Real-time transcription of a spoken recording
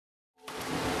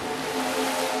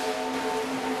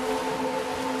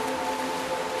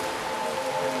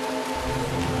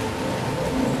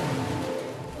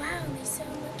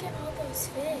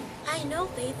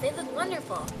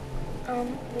beautiful.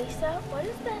 Lisa, what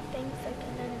is that thing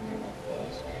sucking on another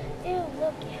fish? Ew,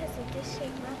 look, it has a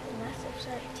dish-shaped mouth and massive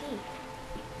sharp teeth.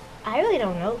 I really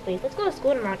don't know, Faith. Let's go to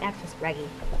school tomorrow and ask Miss Reggie.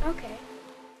 Okay.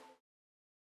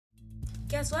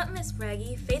 Guess what, Miss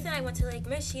Reggie? Faith and I went to Lake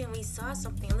Michigan and we saw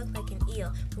something that looked like an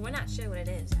eel, but we're not sure what it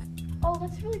is yet. Oh,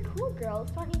 that's really cool, girls.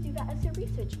 Why don't you do that as your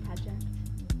research project?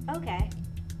 Okay.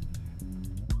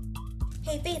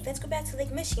 Hey, Faith, let's go back to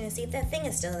Lake Michigan and see if that thing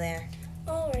is still there.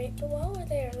 Alright, but while we're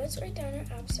there, let's write down our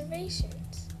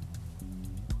observations.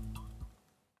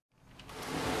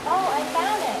 Oh, I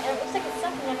found it. And it looks like it's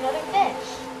sucking on another fish.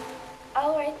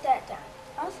 I'll write that down.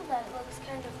 Also, that it looks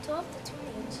kind of 12 to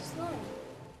 20 inches long.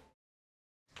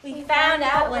 We found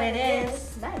out what it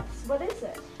is. Nice. What is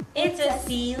it? It's a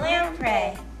sea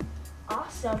lamprey.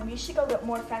 Awesome. You should go get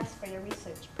more facts for your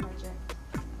research project.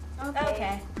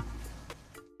 Okay.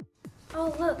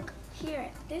 Oh, look. Here,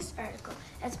 this article.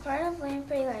 As part of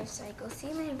lamprey life cycle,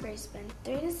 sea lampreys spend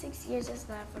 3 to 6 years as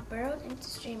larvae burrowed into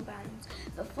stream bottoms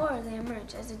before they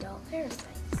emerge as adult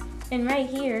parasites. And right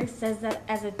here it says that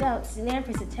as adults, sea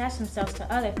lampreys attach themselves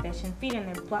to other fish and feed on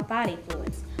their body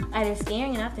fluids, either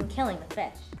scaring and often killing the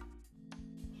fish.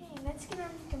 Hey, let's get on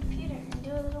the computer and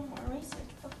do a little more research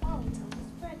before we tell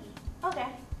Miss Reggie.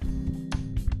 Okay.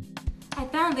 I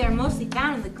found they are mostly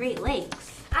found in the Great Lakes.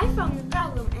 I found the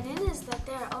problem, and it is that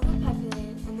they are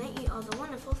overpopulated and they eat all the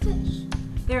wonderful fish.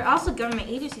 There are also government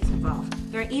agencies involved.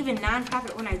 There are even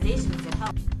non-profit organizations that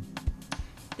help.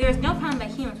 There is no problem by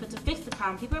humans, but to fix the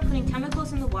problem, people are putting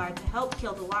chemicals in the water to help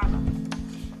kill the larvae.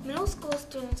 Middle school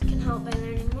students can help by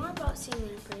learning more about sea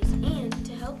lampreys and,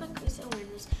 to help increase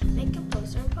awareness, make a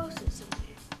poster and post it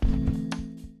somewhere.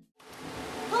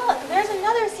 Look, there's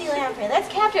another sea lamprey. Let's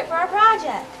capture it for our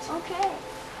project. Okay.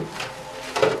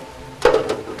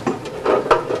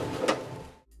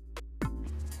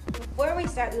 Before we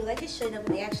start, we would like to show you that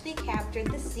we actually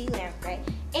captured the sea lamprey,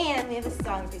 and we have a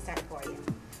song to present for you.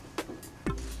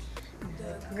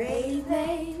 The Great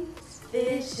Lakes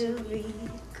Fishery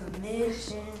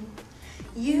Commission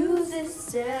uses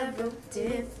several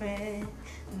different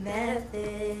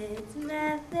methods.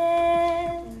 1,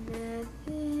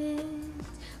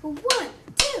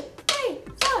 2, 3,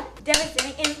 4.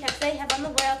 Devastating impacts they have on the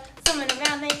world. Someone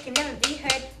around they can never be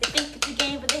heard. They think it's a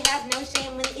game, but they have no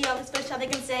shame. When they eat all this fish, all they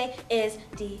can say is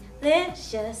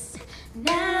delicious.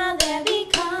 Now they're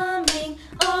becoming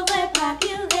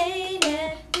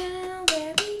overpopulated. Now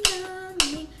they're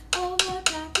becoming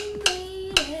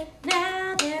overpopulated.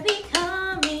 Now they're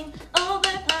becoming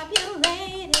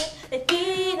overpopulated. They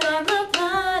feed on the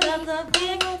blood of the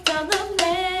victims of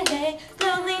play,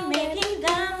 slowly making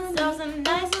themselves a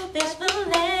nice fish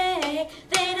fillet.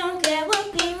 They don't care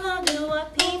what people do,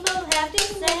 what people have to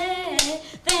say.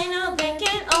 They know they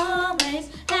can always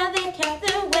have it kept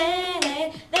their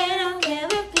way. They don't care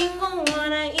if people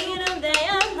wanna eat them, they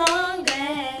are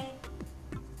hungry.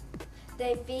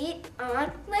 They feed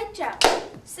on lake trout,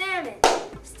 salmon,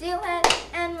 steelhead,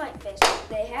 and whitefish.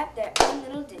 They have their own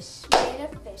little dish made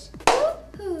of fish.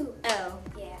 Woo-hoo! Oh.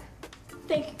 Yeah.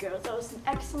 Thank you, girls. That was an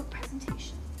excellent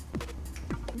presentation.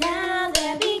 Now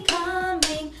they're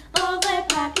becoming over